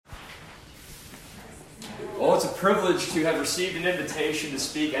Well, it's a privilege to have received an invitation to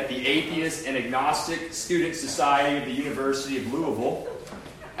speak at the Atheist and Agnostic Student Society of the University of Louisville.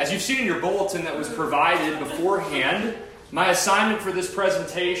 As you've seen in your bulletin that was provided beforehand, my assignment for this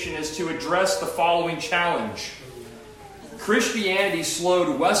presentation is to address the following challenge. Christianity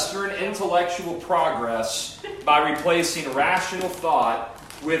slowed Western intellectual progress by replacing rational thought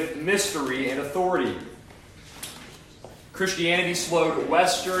with mystery and authority. Christianity slowed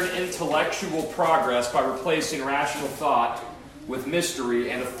Western intellectual progress by replacing rational thought with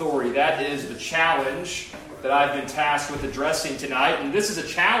mystery and authority. That is the challenge that I've been tasked with addressing tonight. And this is a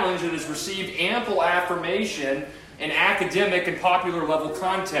challenge that has received ample affirmation in academic and popular level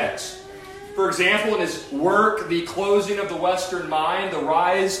context. For example, in his work, The Closing of the Western Mind, the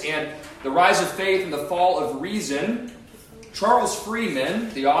Rise of Faith and the Fall of Reason, Charles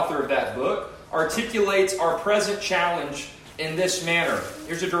Freeman, the author of that book, articulates our present challenge in this manner.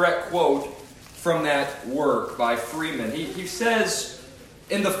 Here's a direct quote from that work by Freeman. He says,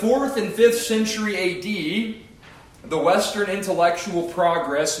 in the 4th and 5th century A.D., the Western intellectual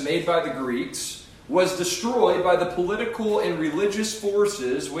progress made by the Greeks was destroyed by the political and religious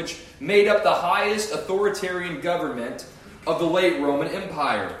forces which made up the highest authoritarian government of the late Roman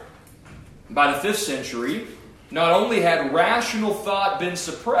Empire. By the 5th century, not only had rational thought been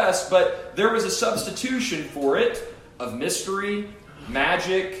suppressed, but there was a substitution for it of mystery,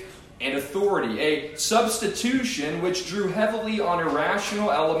 magic, and authority. A substitution which drew heavily on irrational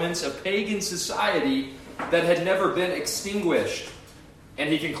elements of pagan society that had never been extinguished.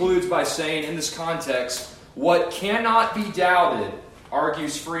 And he concludes by saying, in this context, what cannot be doubted,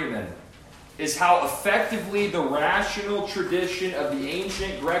 argues Freeman, is how effectively the rational tradition of the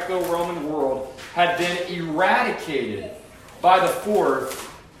ancient Greco-Roman world had been eradicated by the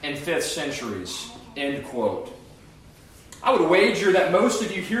 4th and 5th centuries. End quote. I would wager that most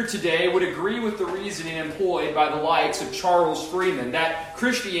of you here today would agree with the reasoning employed by the likes of Charles Freeman, that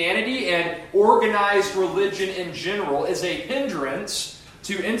Christianity and organized religion in general is a hindrance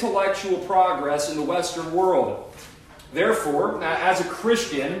to intellectual progress in the Western world. Therefore, as a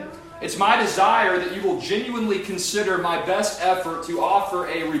Christian, it's my desire that you will genuinely consider my best effort to offer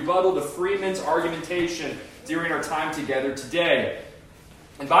a rebuttal to Freeman's argumentation during our time together today.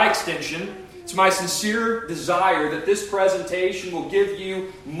 And by extension, it's my sincere desire that this presentation will give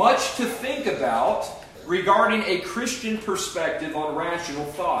you much to think about regarding a Christian perspective on rational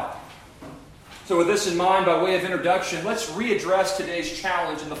thought. So with this in mind, by way of introduction, let's readdress today's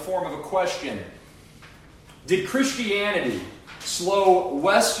challenge in the form of a question. Did Christianity slow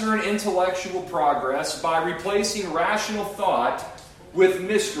Western intellectual progress by replacing rational thought with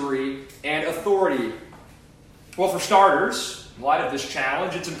mystery and authority? Well, for starters, in light of this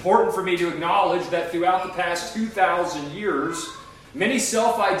challenge, it's important for me to acknowledge that throughout the past 2,000 years, many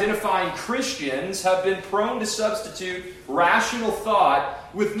self-identifying Christians have been prone to substitute rational thought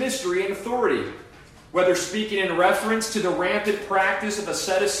with mystery and authority. Whether speaking in reference to the rampant practice of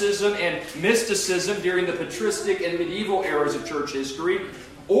asceticism and mysticism during the patristic and medieval eras of church history,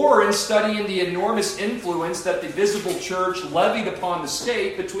 or in studying the enormous influence that the visible church levied upon the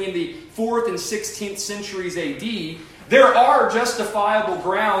state between the 4th and 16th centuries A.D., there are justifiable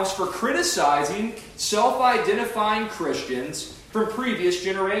grounds for criticizing self-identifying Christians from previous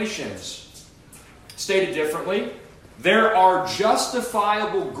generations. Stated differently, there are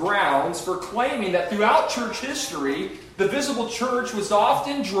justifiable grounds for claiming that throughout church history, the visible church was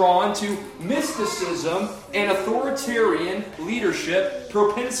often drawn to mysticism and authoritarian leadership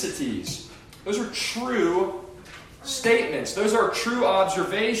propensities. Those are true statements. Those are true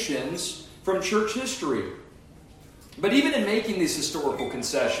observations from church history. But even in making these historical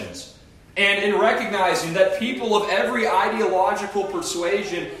concessions, and in recognizing that people of every ideological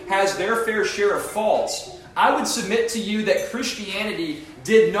persuasion has their fair share of faults, I would submit to you that Christianity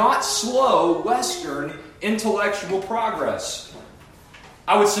did not slow Western intellectual progress.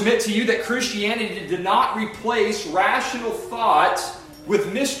 I would submit to you that Christianity did not replace rational thought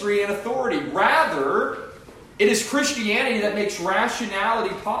with mystery and authority. Rather, it is Christianity that makes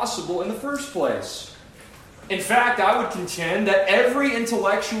rationality possible in the first place. In fact, I would contend that every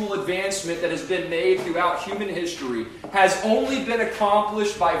intellectual advancement that has been made throughout human history has only been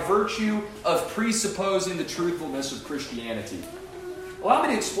accomplished by virtue of presupposing the truthfulness of Christianity. Allow me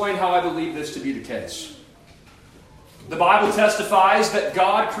to explain how I believe this to be the case. The Bible testifies that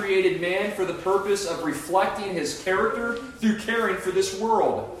God created man for the purpose of reflecting His character through caring for this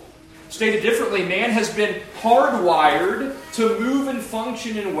world. Stated differently, man has been hardwired to move and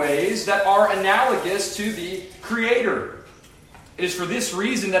function in ways that are analogous to the Creator. It is for this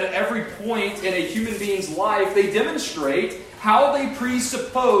reason that at every point in a human being's life, they demonstrate how they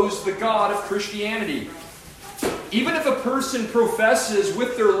presuppose the God of Christianity. Even if a person professes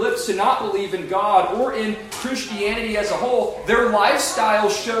with their lips to not believe in God or in Christianity as a whole, their lifestyle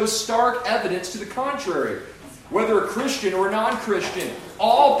shows stark evidence to the contrary. Whether a Christian or a non-Christian,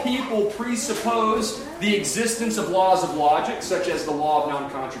 all people presuppose the existence of laws of logic, such as the law of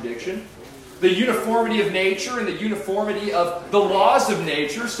non-contradiction, the uniformity of nature and the uniformity of the laws of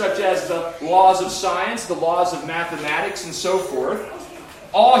nature, such as the laws of science, the laws of mathematics, and so forth.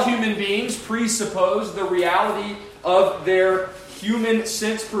 All human beings presuppose the reality of their human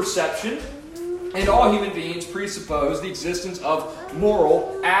sense perception, and all human beings presuppose the existence of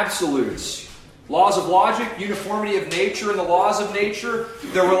moral absolutes. Laws of logic, uniformity of nature and the laws of nature,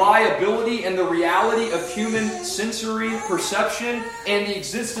 the reliability and the reality of human sensory perception, and the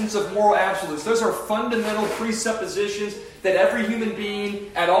existence of moral absolutes. Those are fundamental presuppositions that every human being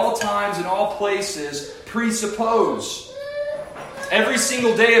at all times and all places presuppose. Every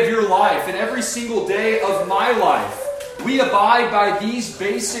single day of your life and every single day of my life, we abide by these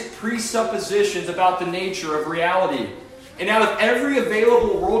basic presuppositions about the nature of reality. And out of every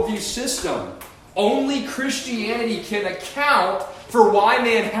available worldview system, only Christianity can account for why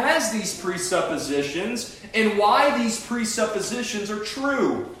man has these presuppositions and why these presuppositions are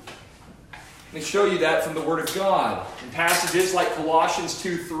true. Let me show you that from the Word of God. In passages like Colossians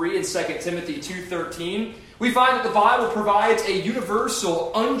 2:3 and 2 Timothy 2:13, we find that the Bible provides a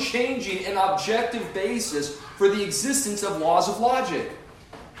universal, unchanging, and objective basis for the existence of laws of logic.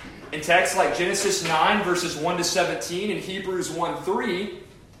 In texts like Genesis 9, verses 1 to 17, and Hebrews 1:3,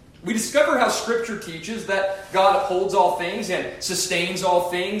 we discover how Scripture teaches that God upholds all things and sustains all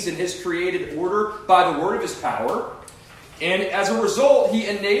things in His created order by the word of His power. And as a result, He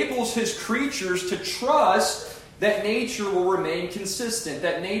enables His creatures to trust that nature will remain consistent,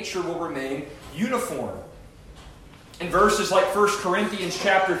 that nature will remain uniform. In verses like 1 Corinthians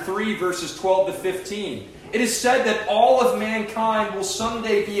chapter 3, verses 12 to 15, it is said that all of mankind will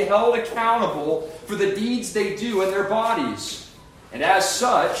someday be held accountable for the deeds they do in their bodies. And as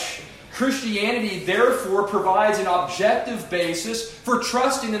such, Christianity therefore provides an objective basis for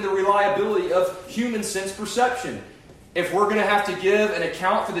trusting in the reliability of human sense perception. If we're going to have to give an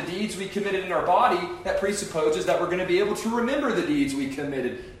account for the deeds we committed in our body, that presupposes that we're going to be able to remember the deeds we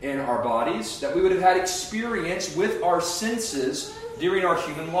committed in our bodies, that we would have had experience with our senses during our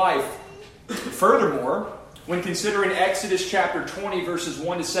human life. Furthermore, when considering Exodus chapter 20, verses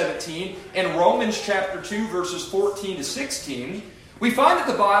 1 to 17, and Romans chapter 2, verses 14 to 16, we find that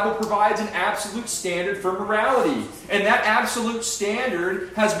the Bible provides an absolute standard for morality, and that absolute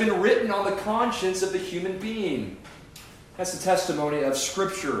standard has been written on the conscience of the human being. That's the testimony of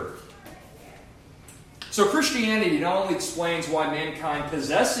Scripture. So Christianity not only explains why mankind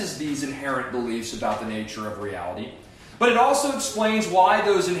possesses these inherent beliefs about the nature of reality, but it also explains why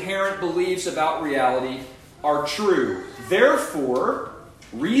those inherent beliefs about reality are true. Therefore,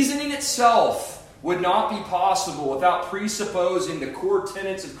 reasoning itself would not be possible without presupposing the core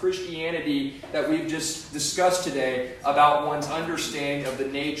tenets of Christianity that we've just discussed today about one's understanding of the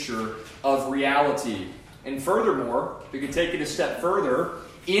nature of reality. And furthermore, we can take it a step further,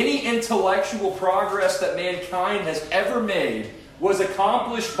 any intellectual progress that mankind has ever made was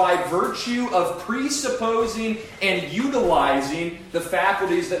accomplished by virtue of presupposing and utilizing the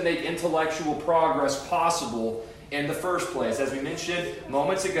faculties that make intellectual progress possible in the first place. As we mentioned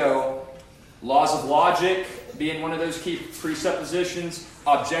moments ago, laws of logic being one of those key presuppositions,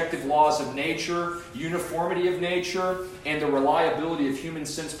 objective laws of nature, uniformity of nature, and the reliability of human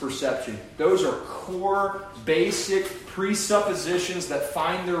sense perception. Those are core, basic presuppositions that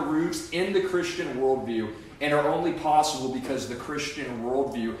find their roots in the Christian worldview and are only possible because the Christian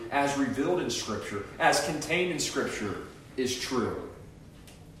worldview, as revealed in Scripture, as contained in Scripture, is true.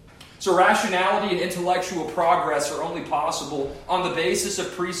 So rationality and intellectual progress are only possible on the basis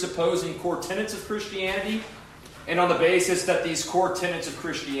of presupposing core tenets of Christianity and on the basis that these core tenets of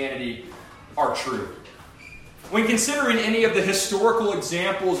Christianity are true. When considering any of the historical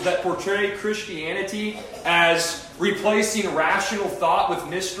examples that portray Christianity as replacing rational thought with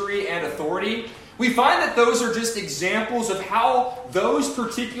mystery and authority, we find that those are just examples of how those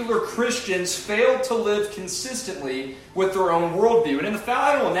particular Christians failed to live consistently with their own worldview. And in the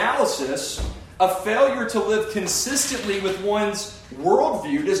final analysis, a failure to live consistently with one's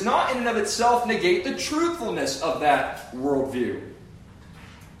worldview does not in and of itself negate the truthfulness of that worldview.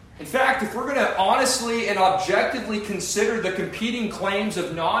 In fact, if we're going to honestly and objectively consider the competing claims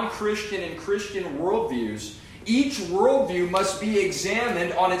of non-Christian and Christian worldviews, each worldview must be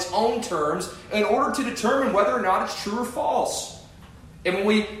examined on its own terms in order to determine whether or not it's true or false. And when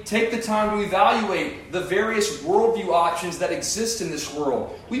we take the time to evaluate the various worldview options that exist in this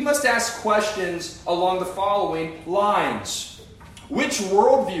world, we must ask questions along the following lines. Which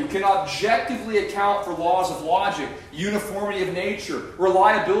worldview can objectively account for laws of logic, uniformity of nature,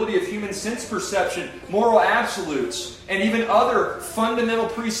 reliability of human sense perception, moral absolutes, and even other fundamental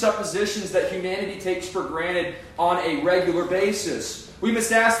presuppositions that humanity takes for granted on a regular basis? We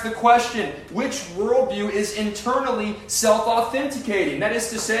must ask the question, which worldview is internally self-authenticating? That is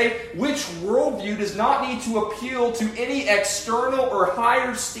to say, which worldview does not need to appeal to any external or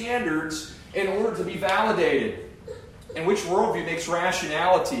higher standards in order to be validated? And which worldview makes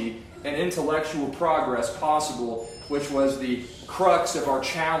rationality and intellectual progress possible, which was the crux of our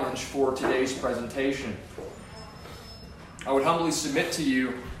challenge for today's presentation. I would humbly submit to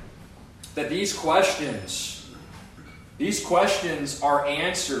you that these questions are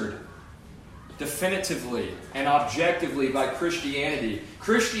answered definitively and objectively by Christianity.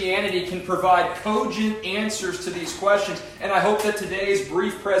 Christianity can provide cogent answers to these questions, and I hope that today's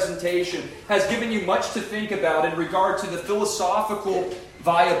brief presentation has given you much to think about in regard to the philosophical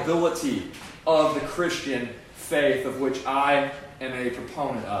viability of the Christian faith, of which I am a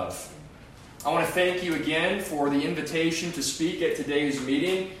proponent of. I want to thank you again for the invitation to speak at today's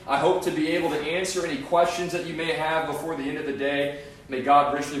meeting. I hope to be able to answer any questions that you may have before the end of the day. May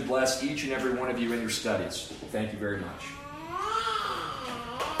God richly bless each and every one of you in your studies. Thank you very much.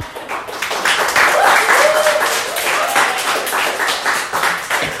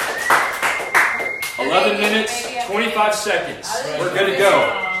 "11 minutes, 25 seconds. We're good to go."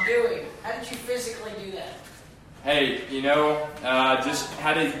 How did you physically do that? Hey, just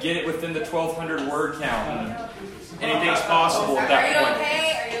had to get it within the 1,200 word count. And anything's possible at that point.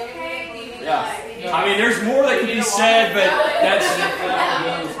 Are you okay? Yeah. I mean, there's more that can be said, but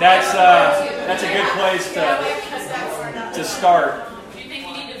that's a good place to start. Do you think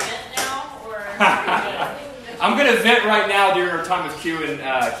you need to vent now, or? I'm going to vent right now during our time of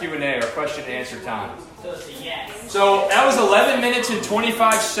Q&A, or question and answer time. So it's a yes. So that was 11 minutes and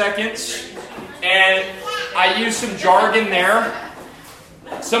 25 seconds, and I used some jargon there.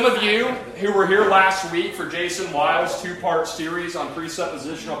 Some of you who were here last week for Jason Lyle's two-part series on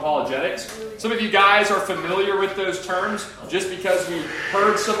presuppositional apologetics, some of you guys are familiar with those terms just because we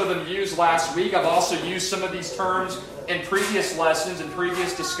heard some of them used last week. I've also used some of these terms in previous lessons and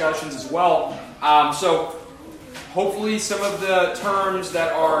previous discussions as well. So hopefully some of the terms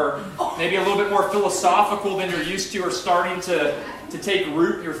that are maybe a little bit more philosophical than you're used to are starting to take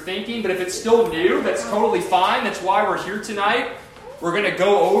root in your thinking. But if it's still new, that's totally fine. That's why we're here tonight. We're going to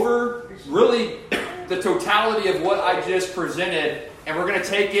go over really the totality of what I just presented, and we're going to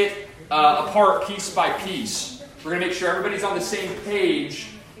take it apart piece by piece. We're going to make sure everybody's on the same page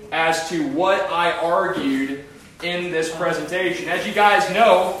as to what I argued in this presentation. As you guys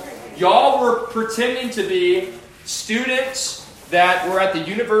know, y'all were pretending to be students that were at the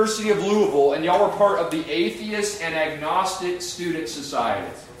University of Louisville, and y'all were part of the Atheists and Agnostic Student Society.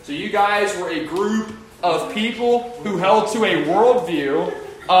 So you guys were a group of people who held to a worldview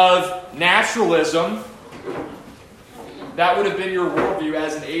of naturalism. That would have been your worldview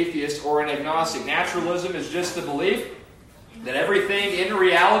as an atheist or an agnostic. Naturalism is just the belief that everything in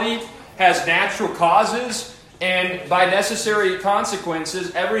reality has natural causes, and by necessary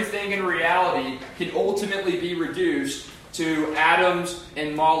consequences, everything in reality can ultimately be reduced to atoms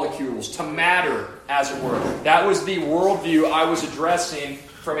and molecules, to matter, as it were. That was the worldview I was addressing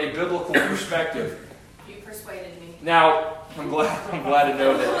from a biblical perspective. Persuaded me. Now, I'm glad to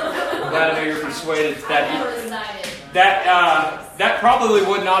know that. I'm glad to know you're persuaded that probably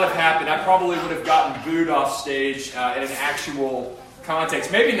would not have happened. I probably would have gotten booed off stage in an actual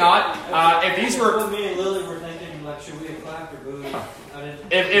context. Maybe not. If these were, me and Lily were thinking, like, should we have clapped or booed?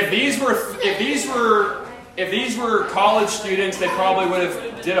 If these were college students, they probably would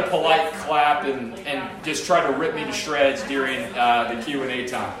have did a polite clap and just tried to rip me to shreds during the Q&A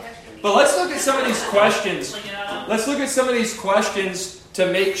time. But let's look at some of these questions. Let's look at some of these questions to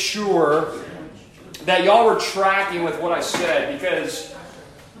make sure that y'all were tracking with what I said, because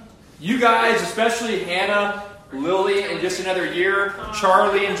you guys, especially Hannah, Lily in just another year,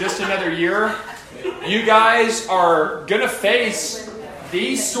 Charlie in just another year, you guys are going to face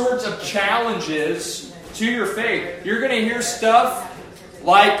these sorts of challenges to your faith. You're going to hear stuff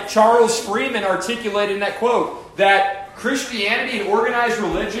like Charles Freeman articulated in that quote, that Christianity and organized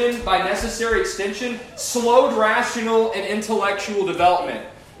religion, by necessary extension, slowed rational and intellectual development.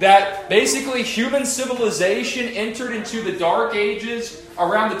 That basically human civilization entered into the dark ages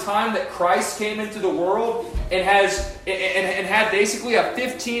around the time that Christ came into the world and had basically a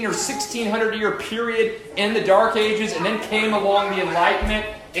 15 or 1600 year period in the Dark Ages, and then came along the Enlightenment,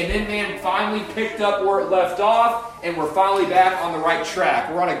 and then man finally picked up where it left off, and we're finally back on the right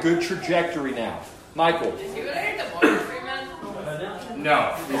track. We're on a good trajectory now. Michael? Is he related to Morgan Freeman?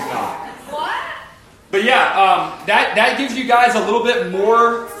 No, he's not. What? But yeah, that gives you guys a little bit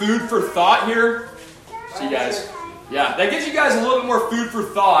more food for thought here. See you guys. Yeah, that gives you guys a little bit more food for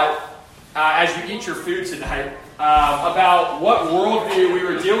thought as you eat your food tonight about what worldview we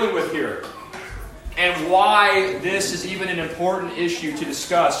were dealing with here and why this is even an important issue to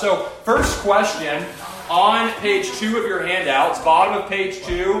discuss. So, first question on page 2 of your handouts, bottom of page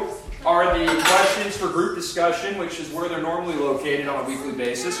 2, are the questions for group discussion, which is where they're normally located on a weekly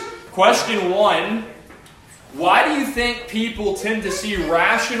basis. Question 1, why do you think people tend to see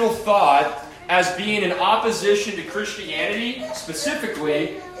rational thought as being in opposition to Christianity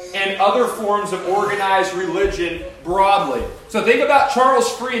specifically and other forms of organized religion broadly? So think about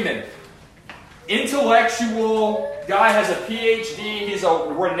Charles Freeman. Intellectual guy, has a PhD, he's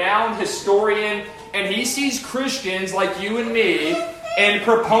a renowned historian, and he sees Christians like you and me and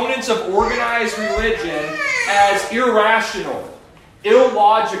proponents of organized religion as irrational,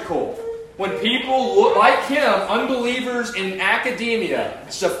 illogical. When people look like him, unbelievers in academia,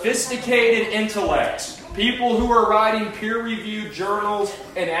 sophisticated intellects, people who are writing peer-reviewed journals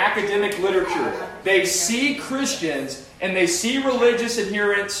and academic literature, they see Christians and they see religious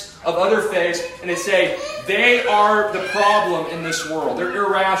adherents of other faiths, and they say, they are the problem in this world. They're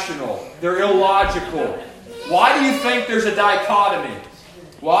irrational. They're illogical. Why do you think there's a dichotomy?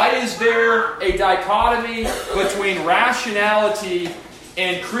 Why is there a dichotomy between rationality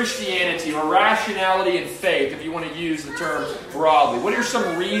and Christianity, or rationality and faith, if you want to use the term broadly? What are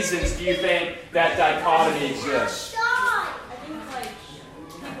some reasons do you think that dichotomy exists? I think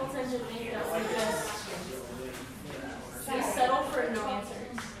people tend to think that we settle for no answers.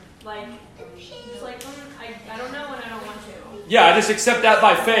 I don't know and I don't want to. Yeah, I just accept that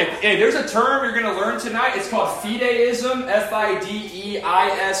by faith. Hey, there's a term you're going to learn tonight. It's called fideism,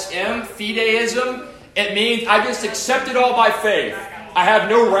 Fideism, fideism. It means I just accept it all by faith. I have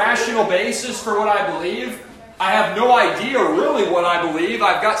no rational basis for what I believe. I have no idea really what I believe.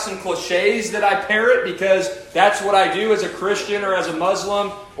 I've got some cliches that I parrot because that's what I do as a Christian or as a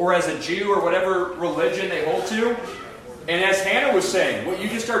Muslim or as a Jew or whatever religion they hold to. And as Hannah was saying, what you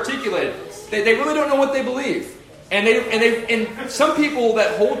just articulated, they really don't know what they believe. And some people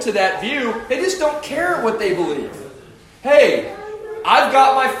that hold to that view, they just don't care what they believe. Hey, I've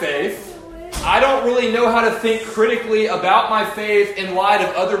got my faith. I don't really know how to think critically about my faith in light of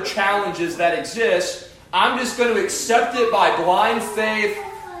other challenges that exist. I'm just going to accept it by blind faith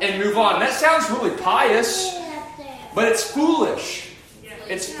and move on. And that sounds really pious, but it's foolish.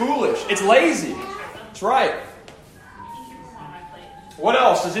 It's foolish. It's lazy. That's right. What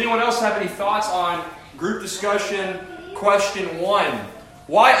else? Does anyone else have any thoughts on group discussion? Question 1.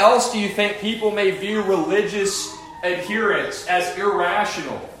 Why else do you think people may view religious adherence as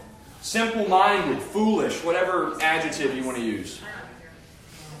irrational? Simple-minded, foolish, whatever adjective you want to use.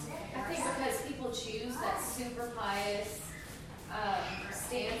 I think because people choose that super pious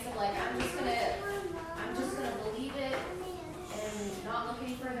stance of I'm just gonna believe it and not look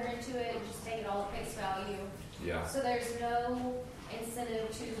any further into it and just take it all at face value. Yeah. So there's no incentive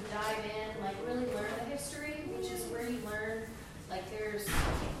to dive in, really learn the history, which is where you learn there's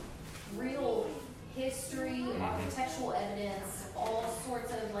real history, architectural evidence, all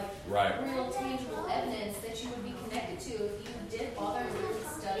sorts of real tangible evidence that you would be connected to if you did bother to really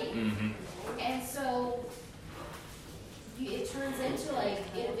study. And so it turns into it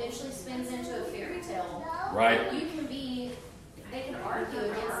eventually spins into a fairy tale. Right. They can argue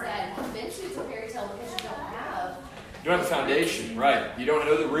against that and convince you it's a fairy tale because you don't have the foundation, right. You don't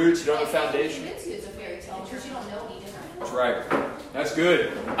know the roots, you don't have the foundation. Convince you it's a fairy tale because you don't know any different. That's right. That's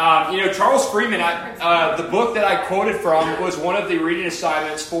good. Charles Freeman, the book that I quoted from was one of the reading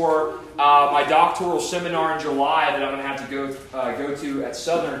assignments for my doctoral seminar in July that I'm going to have to go to at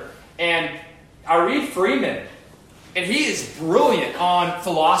Southern. And I read Freeman, and he is brilliant on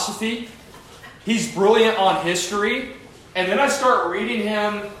philosophy. He's brilliant on history. And then I start reading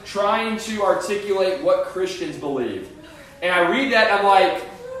him trying to articulate what Christians believe. And I read that, and I'm like,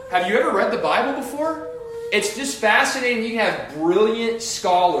 have you ever read the Bible before? It's just fascinating. You have brilliant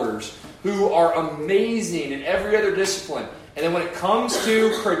scholars who are amazing in every other discipline. And then when it comes to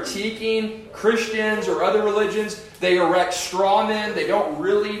critiquing Christians or other religions, they erect straw men. They don't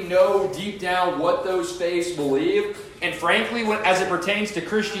really know deep down what those faiths believe. And frankly, as it pertains to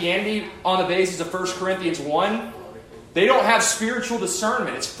Christianity on the basis of 1 Corinthians 1, They don't have spiritual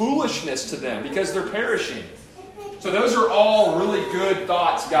discernment. It's foolishness to them because they're perishing. So those are all really good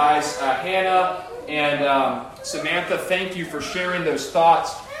thoughts, guys. Hannah and Samantha, thank you for sharing those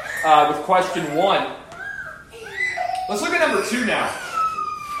thoughts with question 1. Let's look at number 2 now.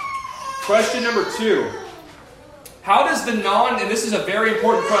 Question number 2. How does the and this is a very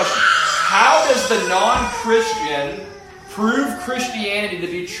important question, how does the non-Christian prove Christianity to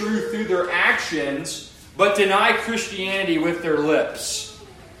be true through their actions, but deny Christianity with their lips?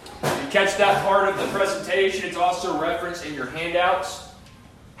 You catch that part of the presentation. It's also referenced in your handouts.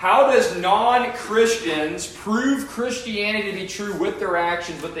 How does non-Christians prove Christianity to be true with their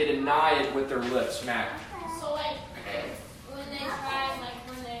actions, but they deny it with their lips? Matt? So, like, when they try,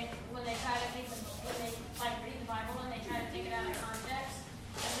 when they try to take read the Bible and they try to take it out of context,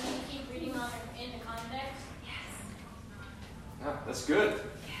 and then you keep reading in the context. Yes. Oh, that's good.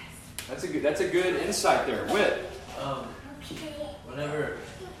 Yes. That's a good insight there. Whit?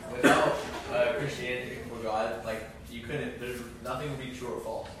 Without Christianity or God, like there's nothing would be true or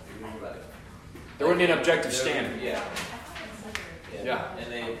false. If you think about it. There wouldn't be an objective standard. Yeah. Yeah.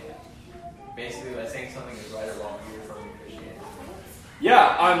 And they basically, by saying something is right or wrong, you're from Christianity.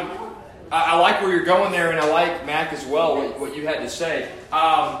 Yeah, I like where you're going there, and I like, Mac, as well, what you had to say.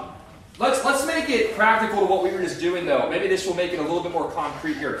 Let's make it practical to what we were just doing, though. Maybe this will make it a little bit more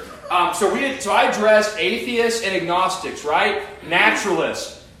concrete here. So I addressed atheists and agnostics, right?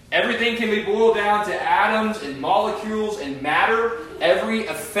 Naturalists. Everything can be boiled down to atoms and molecules and matter. Every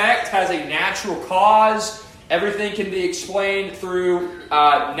effect has a natural cause. Everything can be explained through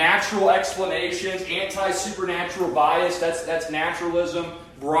natural explanations. Anti-supernatural bias, that's naturalism,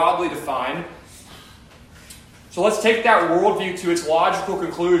 broadly defined. So let's take that worldview to its logical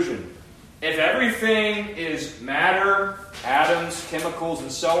conclusion. If everything is matter, atoms, chemicals, and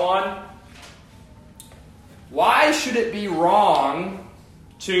so on, why should it be wrong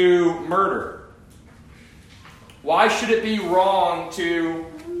to murder? Why should it be wrong to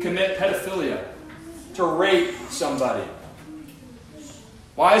commit pedophilia, to rape somebody?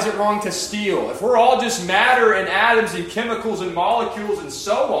 Why is it wrong to steal? If we're all just matter and atoms and chemicals and molecules and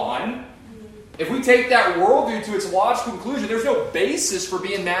so on, if we take that worldview to its logical conclusion, there's no basis for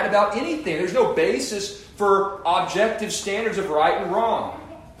being mad about anything. There's no basis for objective standards of right and wrong.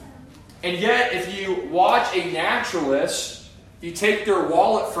 And yet, if you watch a naturalist, you take their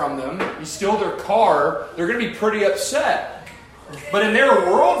wallet from them, you steal their car, they're going to be pretty upset. But in their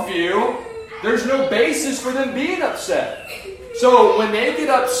worldview, there's no basis for them being upset. So when they get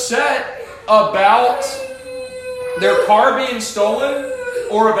upset about their car being stolen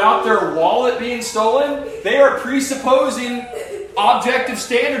or about their wallet being stolen, they are presupposing objective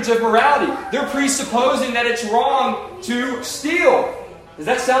standards of morality. They're presupposing that it's wrong to steal. Does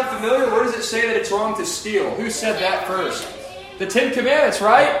that sound familiar? Where does it say that it's wrong to steal? Who said that first? The 10 Commandments,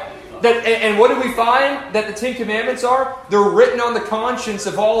 right? And what do we find that the 10 Commandments are? They're written on the conscience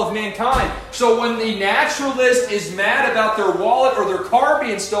of all of mankind. So when the naturalist is mad about their wallet or their car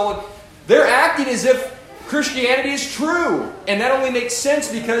being stolen, they're acting as if Christianity is true. And that only makes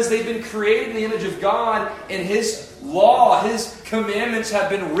sense because they've been created in the image of God, and His law, His commandments have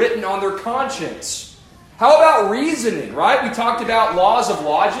been written on their conscience. How about reasoning, right? We talked about laws of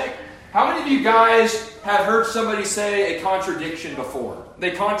logic. How many of you guys have heard somebody say a contradiction before?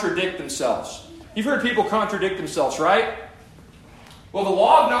 They contradict themselves. You've heard people contradict themselves, right? Well, the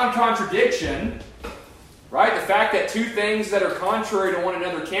law of non-contradiction, right? The fact that two things that are contrary to one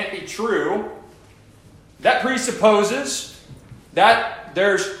another can't be true, that presupposes that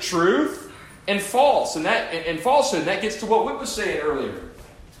there's truth and false, and falsehood. And that gets to what Whit was saying earlier.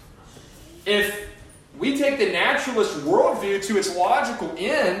 If we take the naturalist worldview to its logical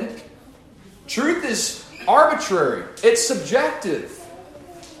end, truth is arbitrary. It's subjective.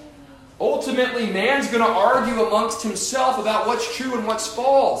 Ultimately, man's going to argue amongst himself about what's true and what's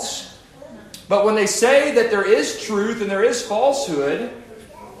false. But when they say that there is truth and there is falsehood,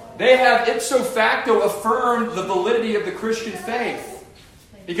 they have ipso facto affirmed the validity of the Christian faith.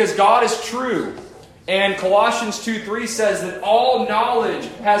 Because God is true. And Colossians 2:3 says that all knowledge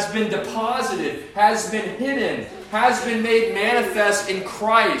has been deposited, has been hidden, has been made manifest in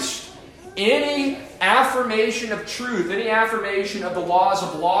Christ. Any affirmation of truth, any affirmation of the laws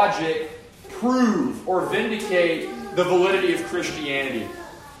of logic prove or vindicate the validity of Christianity.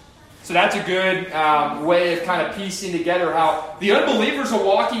 So that's a good way of kind of piecing together how the unbeliever's a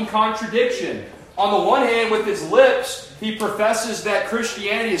walking contradiction. On the one hand, with his lips, he professes that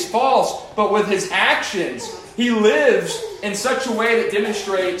Christianity is false, but with his actions, he lives in such a way that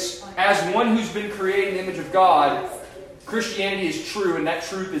demonstrates, as one who's been created in the image of God, Christianity is true, and that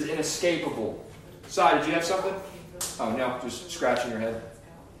truth is inescapable. Si, did you have something? Oh, no, just scratching your head.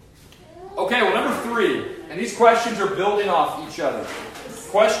 Okay, well, number 3. And these questions are building off each other.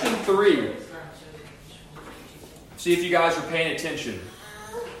 Question 3. See if you guys are paying attention.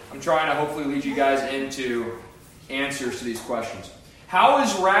 I'm trying to hopefully lead you guys into answers to these questions. How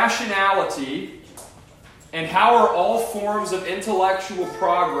is rationality and how are all forms of intellectual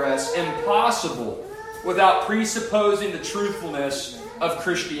progress impossible without presupposing the truthfulness of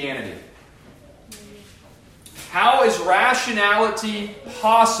Christianity? How is rationality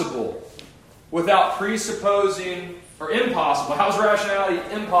possible without presupposing, or impossible? How is rationality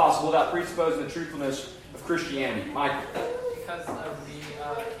impossible without presupposing the truthfulness of Christianity? Michael? Because of the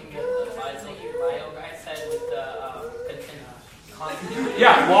thing that the bio guy said with the continuity.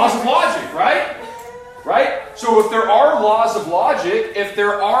 Yeah, laws of logic, right? Right? So if there are laws of logic, if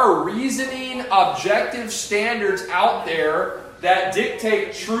there are reasoning, objective standards out there that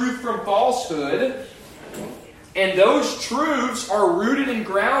dictate truth from falsehood, and those truths are rooted and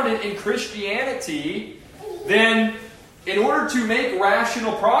grounded in Christianity, then in order to make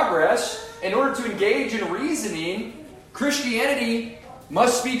rational progress, in order to engage in reasoning, Christianity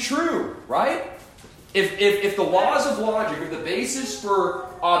must be true, right? If the laws of logic, if the basis for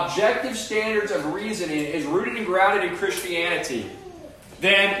objective standards of reasoning is rooted and grounded in Christianity,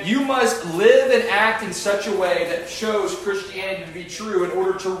 then you must live and act in such a way that shows Christianity to be true in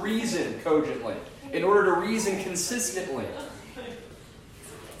order to reason cogently, in order to reason consistently.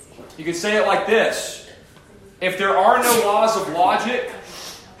 You could say it like this. If there are no laws of logic,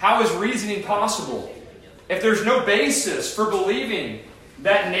 how is reasoning possible? If there's no basis for believing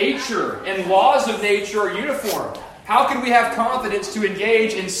that nature and laws of nature are uniform, how can we have confidence to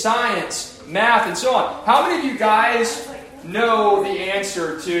engage in science, math, and so on? How many of you guys know the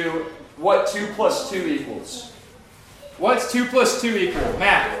answer to what 2 plus 2 equals? What's 2 plus 2 equal?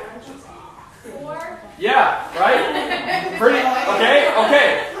 Math. 4. Yeah, right? Pretty,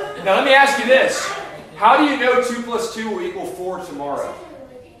 okay. Now let me ask you this. How do you know 2 plus 2 will equal 4 tomorrow?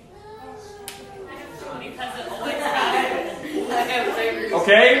 Because it always happens.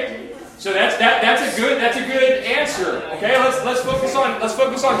 Okay? So that's a good answer. Okay, let's focus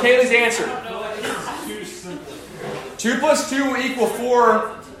on Kaylee's answer. 2 plus 2 will equal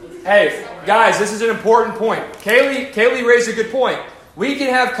 4. Hey, guys, this is an important point. Kaylee raised a good point. We can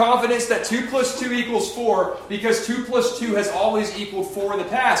have confidence that 2 plus 2 equals 4 because 2 plus 2 has always equaled 4 in the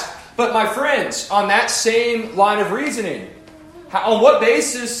past. But my friends, on that same line of reasoning, on what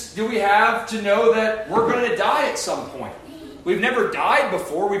basis do we have to know that we're going to die at some point? We've never died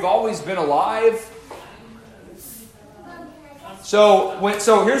before. We've always been alive. So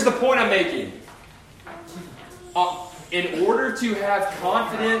here's the point I'm making. In order to have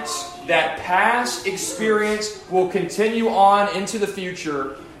confidence that past experience will continue on into the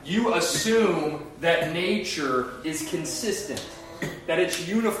future, you assume that nature is consistent, that it's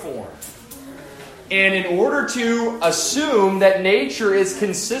uniform. And in order to assume that nature is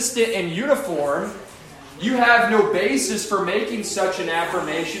consistent and uniform, you have no basis for making such an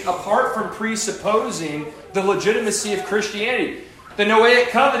affirmation apart from presupposing the legitimacy of Christianity. The Noahic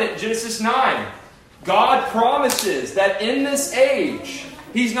covenant, Genesis 9. God promises that in this age,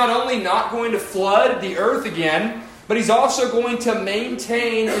 He's not only not going to flood the earth again, but He's also going to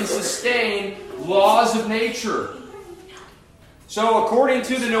maintain and sustain laws of nature. So according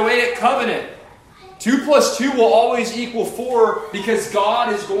to the Noahic covenant, 2 plus 2 will always equal 4 because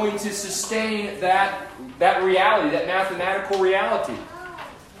God is going to sustain that reality, that mathematical reality.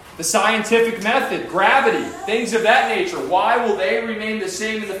 The scientific method, gravity, things of that nature. Why will they remain the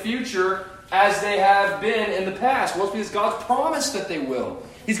same in the future as they have been in the past? Well, it's because God's promised that they will.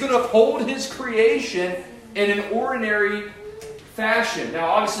 He's going to uphold His creation in an ordinary fashion. Now,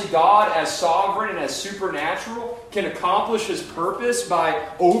 obviously, God, as sovereign and as supernatural, can accomplish His purpose by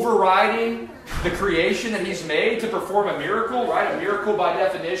overriding the creation that He's made to perform a miracle, right? A miracle, by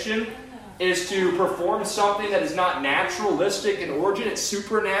definition, is to perform something that is not naturalistic in origin. It's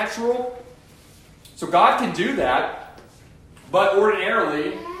supernatural. So God can do that, but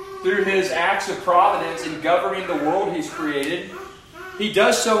ordinarily, through His acts of providence in governing the world He's created, He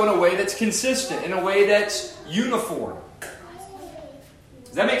does so in a way that's consistent, in a way that's uniform.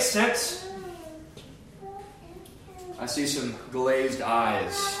 Does that make sense? I see some glazed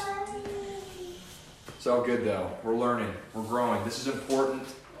eyes. It's all good though. We're learning. We're growing. This is important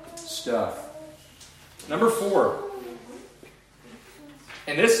stuff. Number 4.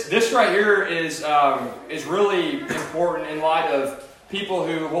 And this right here is really important in light of people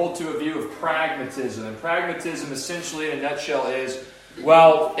who hold to a view of pragmatism. And pragmatism essentially in a nutshell is,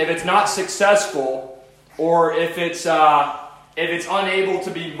 well, if it's not successful, or if it's If it's unable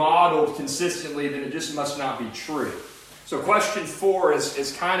to be modeled consistently, then it just must not be true. So question 4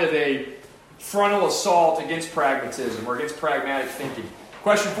 is kind of a frontal assault against pragmatism or against pragmatic thinking.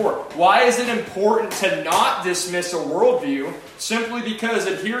 Question 4, why is it important to not dismiss a worldview simply because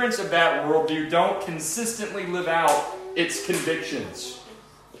adherents of that worldview don't consistently live out its convictions?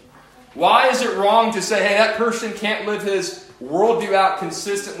 Why is it wrong to say, hey, that person can't live his worldview out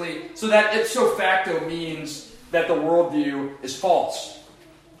consistently, so that ipso facto means that the worldview is false?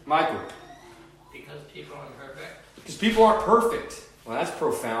 Michael? Because people aren't perfect. Because people aren't perfect. Well, that's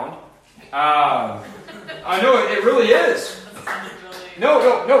profound. I know it really is.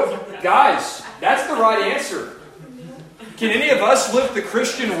 No. Guys, that's the right answer. Can any of us live the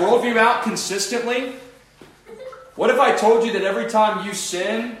Christian worldview out consistently? What if I told you that every time you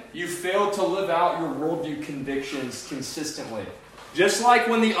sin, you fail to live out your worldview convictions consistently? Just like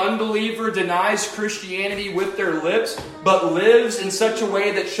when the unbeliever denies Christianity with their lips, but lives in such a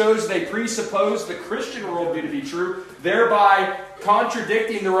way that shows they presuppose the Christian worldview to be true, thereby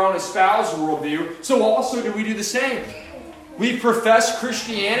contradicting their own espoused worldview, so also do we do the same. We profess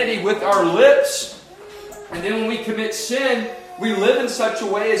Christianity with our lips, and then when we commit sin, we live in such a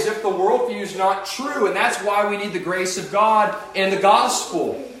way as if the worldview is not true, and that's why we need the grace of God and the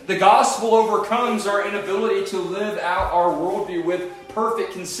gospel. The gospel overcomes our inability to live out our worldview with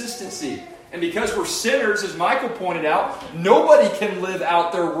perfect consistency. And because we're sinners, as Michael pointed out, nobody can live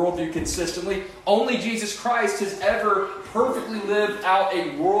out their worldview consistently. Only Jesus Christ has ever perfectly lived out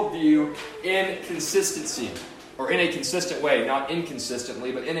a worldview in consistency. Or in a consistent way. Not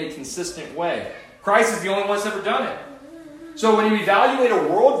inconsistently, but in a consistent way. Christ is the only one that's ever done it. So when you evaluate a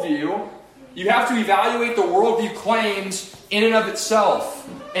worldview, you have to evaluate the worldview claims in and of itself.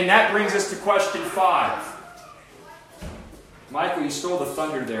 And that brings us to question 5. Michael, you stole the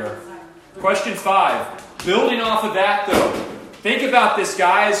thunder there. Question 5. Building off of that, though. Think about this,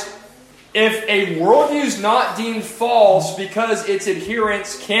 guys. If a worldview is not deemed false because its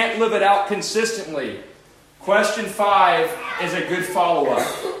adherents can't live it out consistently, question 5 is a good follow-up.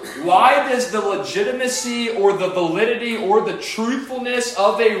 Why does the legitimacy or the validity or the truthfulness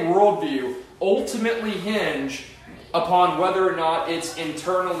of a worldview ultimately hinge upon whether or not it's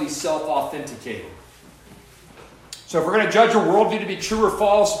internally self-authenticating? So if we're going to judge a worldview to be true or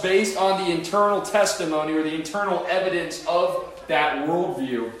false based on the internal testimony or the internal evidence of that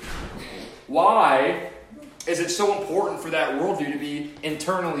worldview, why is it so important for that worldview to be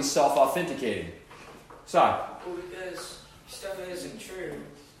internally self-authenticating? Well, because stuff that isn't true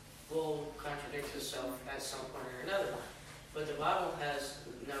will contradict itself at some point or another. But the Bible has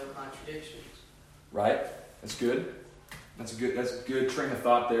no contradictions. Right? That's good. That's a good train of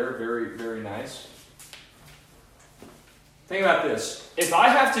thought there. Very, very nice. Think about this. If I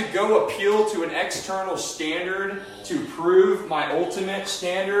have to go appeal to an external standard to prove my ultimate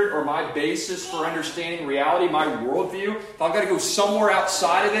standard or my basis for understanding reality, my worldview, if I've got to go somewhere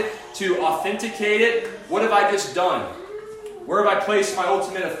outside of it to authenticate it, what have I just done? Where have I placed my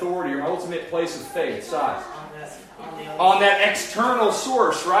ultimate authority or my ultimate place of faith? Size? On that external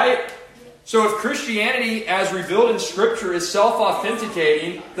source, right? So if Christianity, as revealed in Scripture, is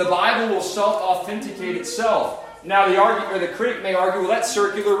self-authenticating, the Bible will self-authenticate itself. Now, the critic may argue, well, that's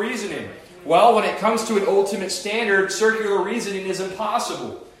circular reasoning. Well, when it comes to an ultimate standard, circular reasoning is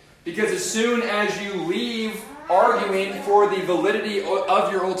impossible. Because as soon as you leave arguing for the validity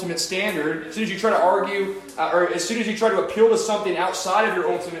of your ultimate standard, as soon as you try to argue, or as soon as you try to appeal to something outside of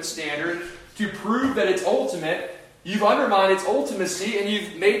your ultimate standard to prove that it's ultimate, you've undermined its ultimacy and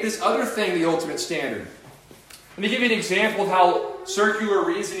you've made this other thing the ultimate standard. Let me give you an example of how circular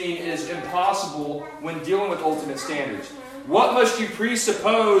reasoning is impossible when dealing with ultimate standards. What must you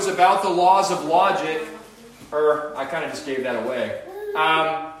presuppose about the laws of logic? Or, I kind of just gave that away.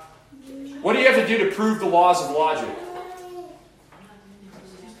 What do you have to do to prove the laws of logic?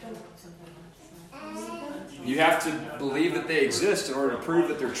 You have to believe that they exist in order to prove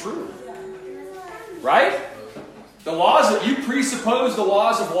that they're true. Right? The laws that you presuppose the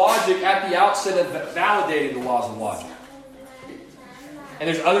laws of logic at the outset of validating the laws of logic. And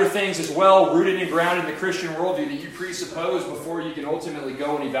there's other things as well rooted and grounded in the Christian worldview that you presuppose before you can ultimately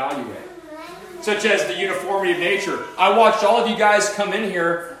go and evaluate. Such as the uniformity of nature. I watched all of you guys come in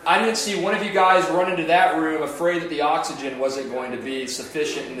here. I didn't see one of you guys run into that room afraid that the oxygen wasn't going to be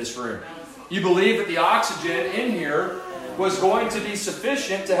sufficient in this room. You believe that the oxygen in here was going to be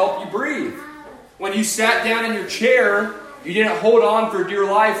sufficient to help you breathe. When you sat down in your chair, you didn't hold on for dear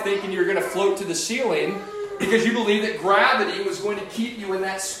life thinking you were going to float to the ceiling because you believed that gravity was going to keep you in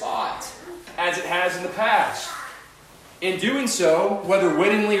that spot as it has in the past. In doing so, whether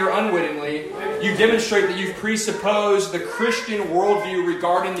wittingly or unwittingly, you demonstrate that you've presupposed the Christian worldview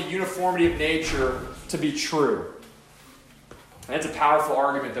regarding the uniformity of nature to be true. And that's a powerful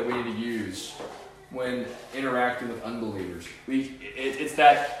argument that we need to use when interacting with unbelievers. It's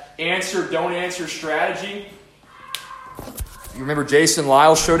that answer, don't answer strategy. You remember Jason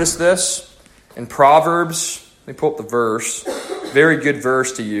Lyle showed us this in Proverbs. Let me pull up the verse. Very good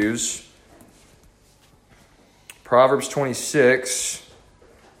verse to use. Proverbs 26,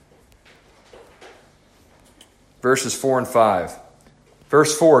 verses 4 and 5.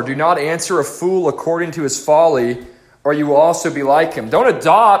 Verse 4, do not answer a fool according to his folly, or you will also be like him. Don't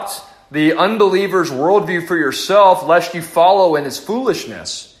adopt the unbeliever's worldview for yourself, lest you follow in his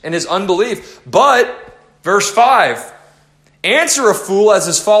foolishness, in his unbelief. But, verse 5, answer a fool as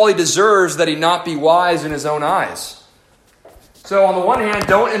his folly deserves, that he not be wise in his own eyes. So on the one hand,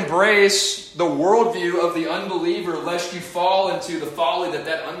 don't embrace the worldview of the unbeliever lest you fall into the folly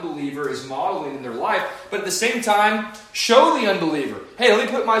that unbeliever is modeling in their life. But at the same time, show the unbeliever, hey, let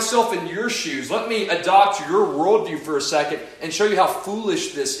me put myself in your shoes. Let me adopt your worldview for a second and show you how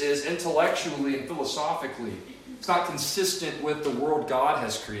foolish this is intellectually and philosophically. It's not consistent with the world God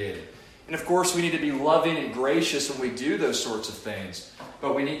has created. And of course, we need to be loving and gracious when we do those sorts of things.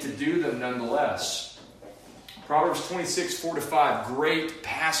 But we need to do them nonetheless. Proverbs 26, 4 to 5, great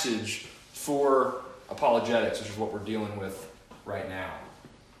passage for apologetics, which is what we're dealing with right now.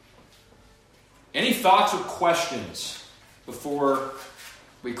 Any thoughts or questions before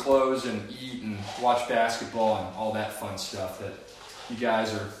we close and eat and watch basketball and all that fun stuff that you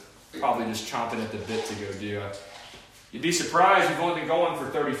guys are probably just chomping at the bit to go do? You'd be surprised we've only been going for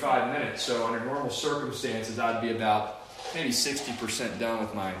 35 minutes, so under normal circumstances I'd be about maybe 60% done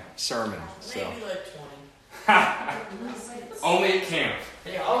with my sermon. So. Maybe like 20. Only at camp.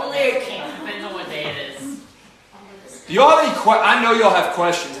 Yeah, only at camp. Depends on what day it is. Do y'all have any I know y'all have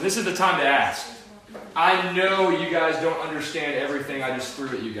questions, and this is the time to ask. I know you guys don't understand everything I just threw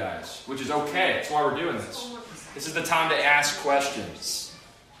at you guys, which is okay. That's why we're doing this. This is the time to ask questions.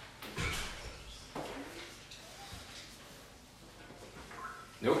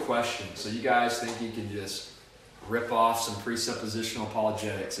 No questions. So you guys think you can just rip off some presuppositional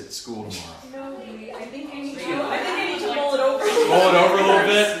apologetics at school tomorrow? No, I think I need to mull it over. Mull it over a little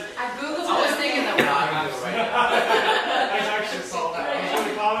bit? I was thinking that we're not going to do it right now. I actually saw that. I was going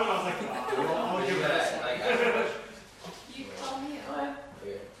to comment, I was like, I'll give that. You called me up.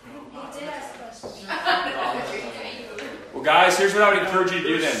 You did ask questions. Well, guys, here's what I would encourage you to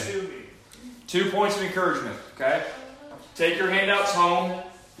do then. 2 points of encouragement, okay? Take your handouts home.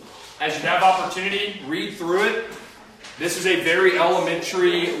 As you have opportunity, read through it. This is a very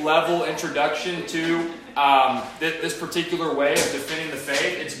elementary level introduction to this particular way of defending the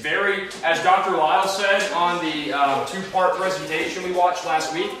faith. It's very, as Dr. Lyle said on the two-part presentation we watched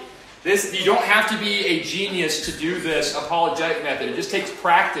last week, you don't have to be a genius to do this apologetic method. It just takes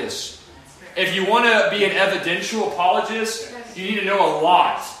practice. If you want to be an evidential apologist, you need to know a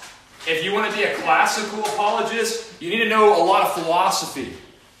lot. If you want to be a classical apologist, you need to know a lot of philosophy.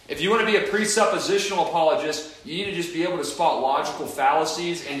 If you want to be a presuppositional apologist, you need to just be able to spot logical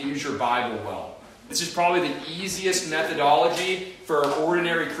fallacies and use your Bible well. This is probably the easiest methodology for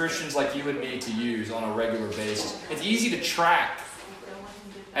ordinary Christians like you and me to use on a regular basis. It's easy to track.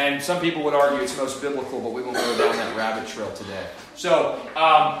 And some people would argue it's most biblical, but we won't go down that rabbit trail today. So,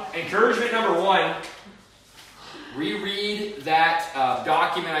 encouragement number 1, reread that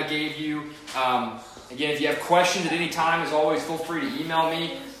document I gave you. Again, if you have questions at any time, as always, feel free to email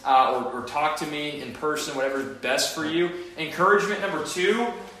me or talk to me in person, whatever is best for you. Encouragement number 2,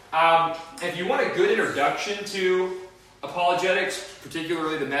 if you want a good introduction to apologetics,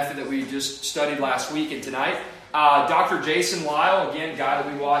 particularly the method that we just studied last week and tonight, Dr. Jason Lyle, again, guy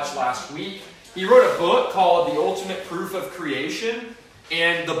that we watched last week, he wrote a book called The Ultimate Proof of Creation.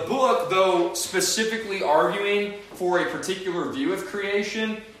 And the book, though specifically arguing for a particular view of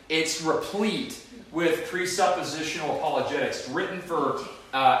creation, it's replete with presuppositional apologetics. It's written for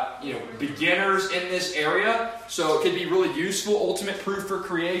beginners in this area, so it could be really useful. Ultimate Proof for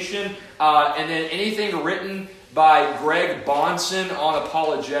Creation, and then anything written by Greg Bonson on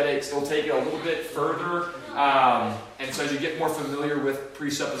apologetics, it'll take it a little bit further. And so as you get more familiar with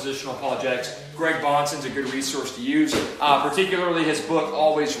presuppositional apologetics, Greg Bonson's a good resource to use, particularly his book,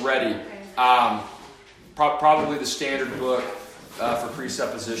 Always Ready. Probably the standard book for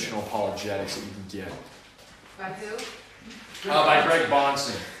presuppositional apologetics that you can get. By who? By Greg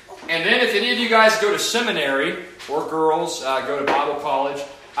Bonson. And then if any of you guys go to seminary, or girls go to Bible college,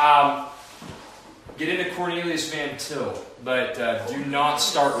 get into Cornelius Van Til, but do not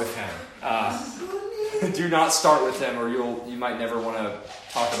start with him. do not start with him, or you might never want to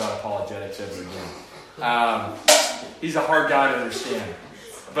talk about apologetics ever again. He's a hard guy to understand.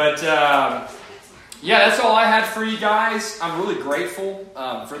 But yeah, that's all I had for you guys. I'm really grateful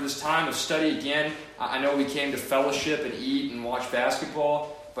for this time of study again. I know we came to fellowship and eat and watch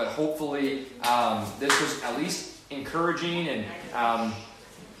basketball, but hopefully this was at least encouraging and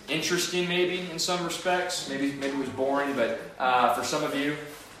interesting, maybe in some respects. Maybe it was boring, but for some of you,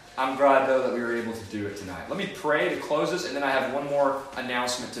 I'm glad though that we were able to do it tonight. Let me pray to close this, and then I have one more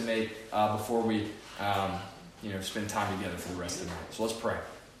announcement to make before we spend time together for the rest of the night. So let's pray.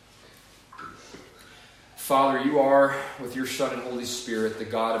 Father, you are, with your Son and Holy Spirit, the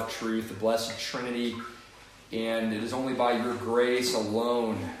God of truth, the blessed Trinity, and it is only by your grace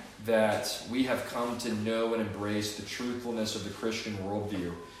alone that we have come to know and embrace the truthfulness of the Christian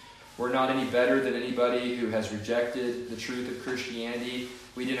worldview. We're not any better than anybody who has rejected the truth of Christianity.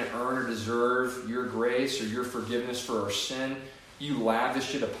 We didn't earn or deserve your grace or your forgiveness for our sin. You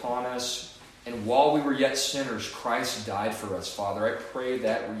lavished it upon us, and while we were yet sinners, Christ died for us, Father. I pray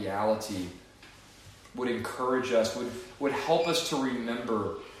that reality would encourage us, would help us to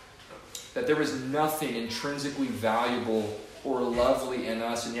remember that there was nothing intrinsically valuable or lovely in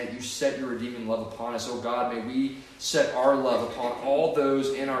us, and yet you set your redeeming love upon us. Oh God, may we set our love upon all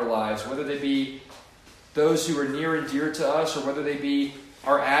those in our lives, whether they be those who are near and dear to us, or whether they be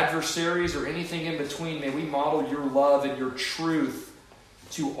our adversaries or anything in between. May we model your love and your truth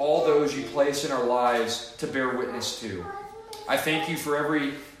to all those you place in our lives to bear witness to. I thank you for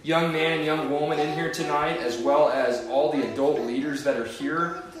every young man and young woman in here tonight, as well as all the adult leaders that are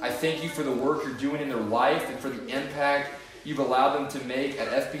here. I thank you for the work you're doing in their life and for the impact you've allowed them to make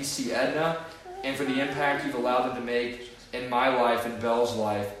at FBC-Edna, and for the impact you've allowed them to make in my life and Belle's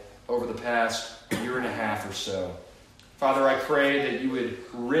life over the past year and a half or so. Father, I pray that you would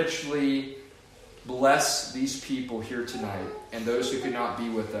richly bless these people here tonight and those who could not be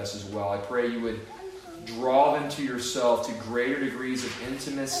with us as well. I pray you would draw them to yourself to greater degrees of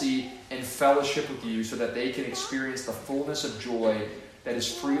intimacy and fellowship with you, so that they can experience the fullness of joy that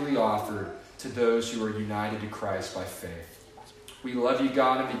is freely offered to those who are united to Christ by faith. We love you,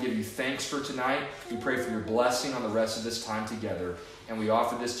 God, and we give you thanks for tonight. We pray for your blessing on the rest of this time together, and we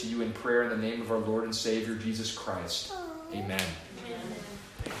offer this to you in prayer in the name of our Lord and Savior, Jesus Christ. Amen.